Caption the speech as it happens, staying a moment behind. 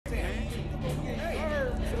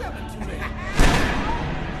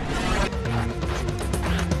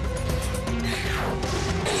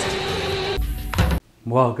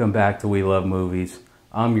Welcome back to We Love Movies.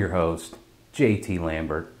 I'm your host, JT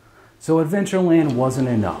Lambert. So Adventureland wasn't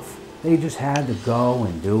enough. They just had to go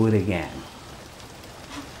and do it again.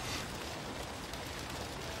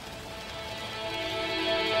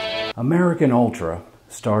 American Ultra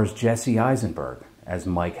stars Jesse Eisenberg as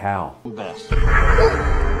Mike Howell. Best.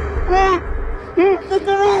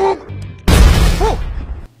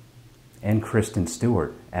 And Kristen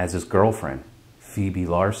Stewart as his girlfriend, Phoebe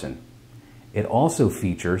Larson. It also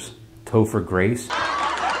features Topher Grace.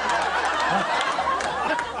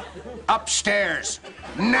 Upstairs,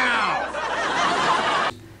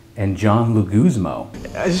 now! And John Leguizamo.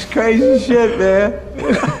 That's crazy shit, man.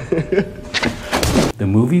 The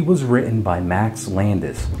movie was written by Max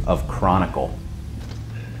Landis of Chronicle.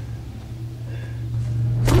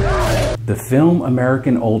 The film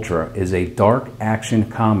American Ultra is a dark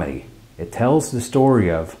action comedy. It tells the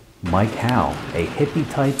story of Mike Howell, a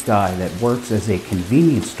hippie-type guy that works as a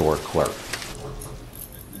convenience store clerk.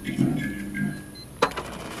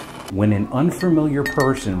 When an unfamiliar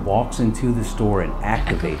person walks into the store and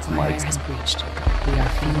activates Mike, has breached. We are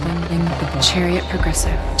fielding the chariot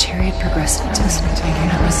progressive. Chariot progressive. Just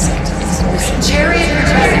taking up a second. Chariot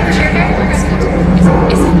progressive.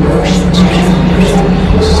 Is in motion.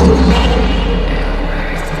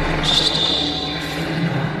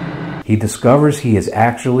 he discovers he is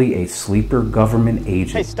actually a sleeper government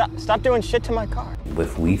agent. Hey, stop doing shit to my car.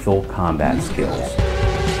 With lethal combat skills.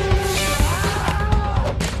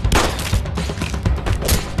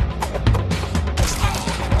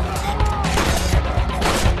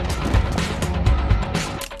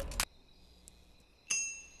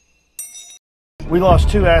 We lost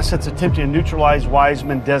 2 assets attempting to neutralize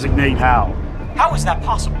Wiseman designate Howell. How is that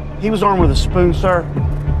possible? He was armed with a spoon, sir.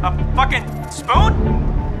 A fucking spoon?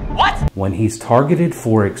 What? When he's targeted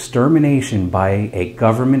for extermination by a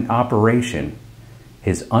government operation,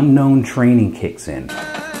 his unknown training kicks in.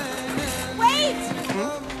 Wait!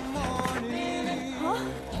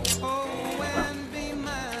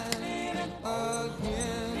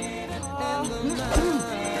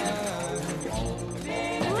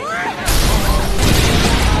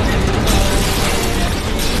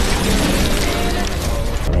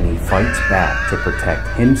 And he fights back to protect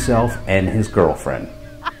himself and his girlfriend.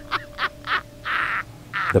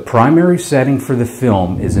 The primary setting for the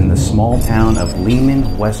film is in the small town of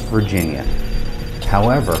Lehman, West Virginia.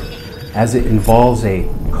 However, as it involves a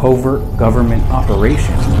covert government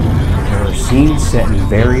operation, there are scenes set in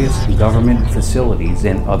various government facilities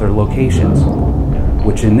in other locations,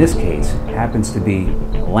 which in this case happens to be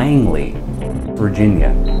Langley,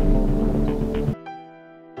 Virginia.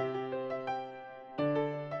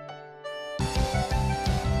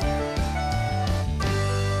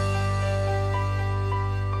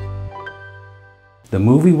 The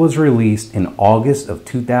movie was released in August of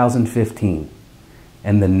 2015,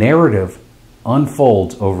 and the narrative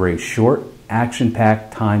unfolds over a short,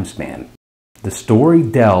 action-packed time span. The story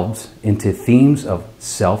delves into themes of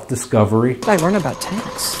self-discovery. I learned about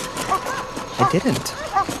tanks. I didn't.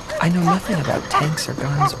 I know nothing about tanks or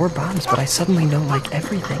guns or bombs, but I suddenly know like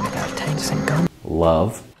everything about tanks and guns.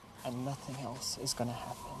 Love. And nothing else is gonna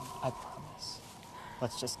happen, I promise.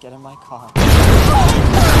 Let's just get in my car.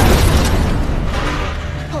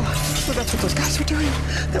 Oh, so that's what those guys were doing.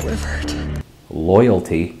 That would have hurt.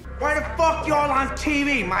 Loyalty. Why the fuck y'all on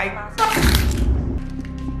TV, Mike?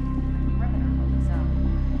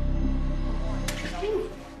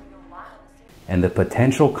 And the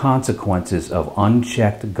potential consequences of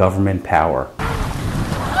unchecked government power.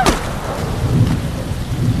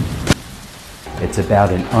 It's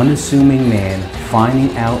about an unassuming man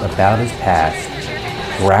finding out about his past,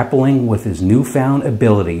 grappling with his newfound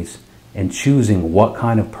abilities, and choosing what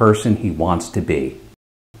kind of person he wants to be.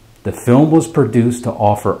 The film was produced to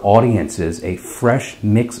offer audiences a fresh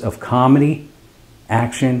mix of comedy,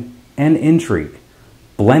 action, and intrigue,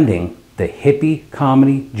 blending the hippie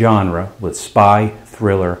comedy genre with spy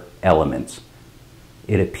thriller elements.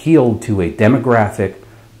 It appealed to a demographic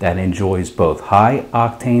that enjoys both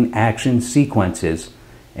high-octane action sequences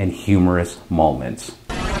and humorous moments.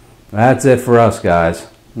 That's it for us, guys.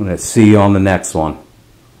 I'm going to see you on the next one.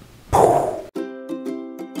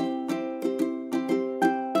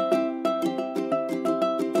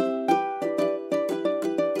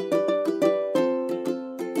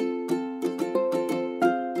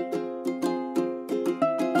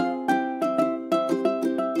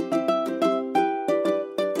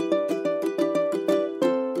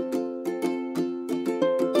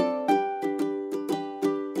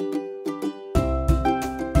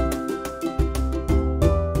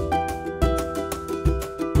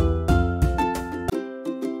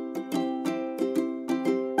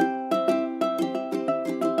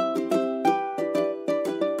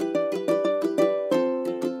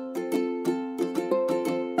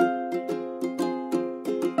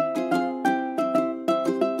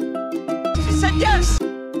 said yes!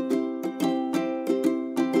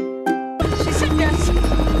 She said yes!